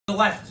the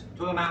west,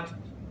 to the mountains.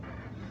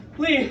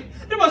 Lee,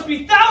 there must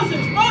be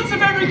thousands, boats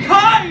of every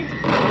kind!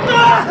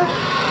 Ah!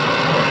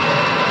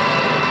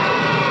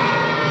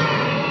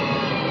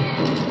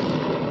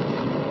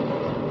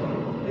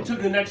 It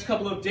took the next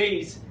couple of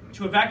days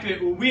to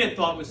evacuate what we had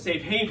thought was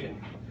safe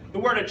haven. The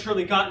word had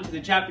surely gotten to the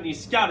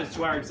Japanese scout as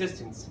to our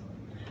existence.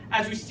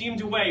 As we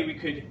steamed away, we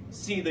could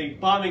see the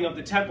bombing of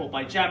the temple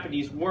by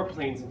Japanese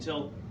warplanes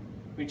until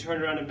we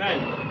turned around a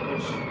bend,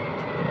 which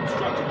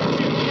obstructed our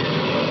view.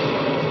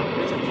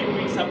 It was a few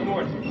weeks up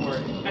north before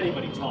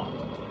anybody talked.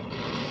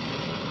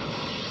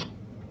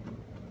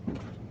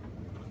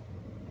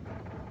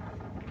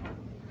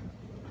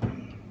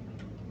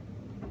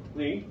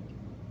 Lee,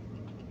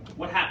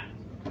 what happened?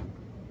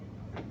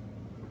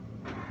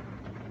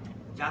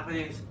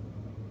 Japanese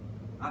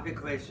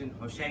occupation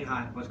of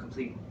Shanghai was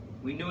complete.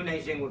 We knew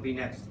Nanjing would be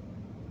next.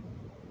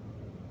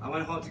 I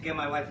went home to get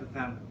my wife and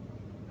family.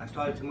 I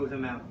started to move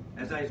them out.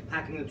 As I was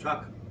packing the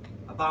truck,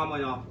 a bomb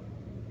went off.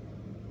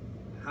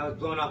 I was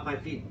blown off my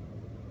feet.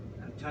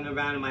 I turned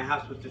around and my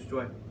house was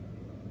destroyed.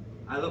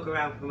 I look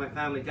around for my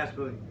family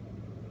desperately.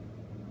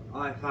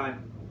 All I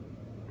find,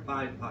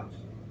 body parts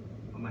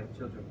of my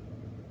children.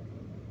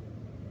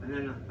 And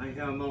then I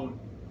hear a moan.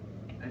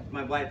 It's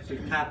my wife. She's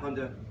trapped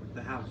under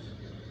the house.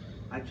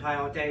 I try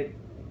all day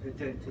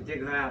to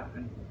dig her out,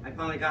 and I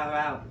finally got her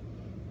out,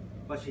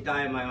 but she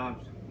died in my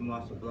arms from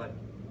loss of blood.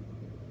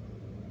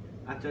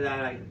 After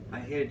that, I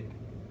hid,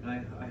 and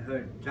I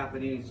heard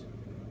Japanese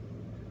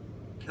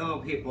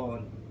killing people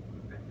and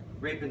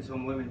raping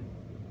some women.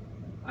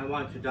 I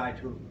wanted to die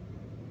too,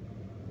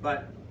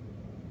 but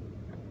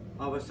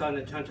all of a sudden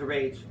it turned to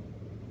rage,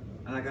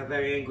 and I got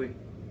very angry.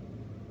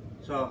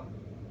 So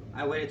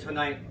I waited till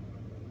night,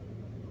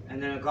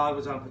 and then a guard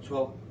was on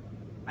patrol.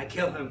 I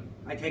kill him.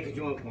 I take his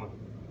uniform,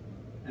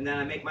 and then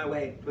I make my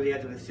way to the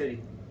edge of the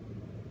city.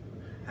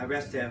 I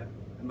rest there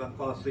and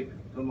fall asleep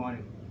till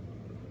morning.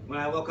 When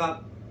I woke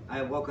up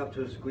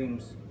to the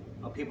screams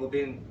of people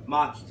being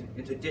marched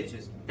into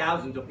ditches.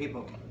 Thousands of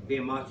people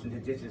being marched into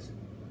ditches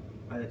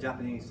by the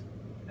Japanese.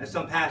 As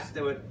some passed,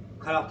 they would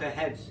cut off their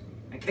heads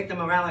and kick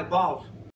them around like balls.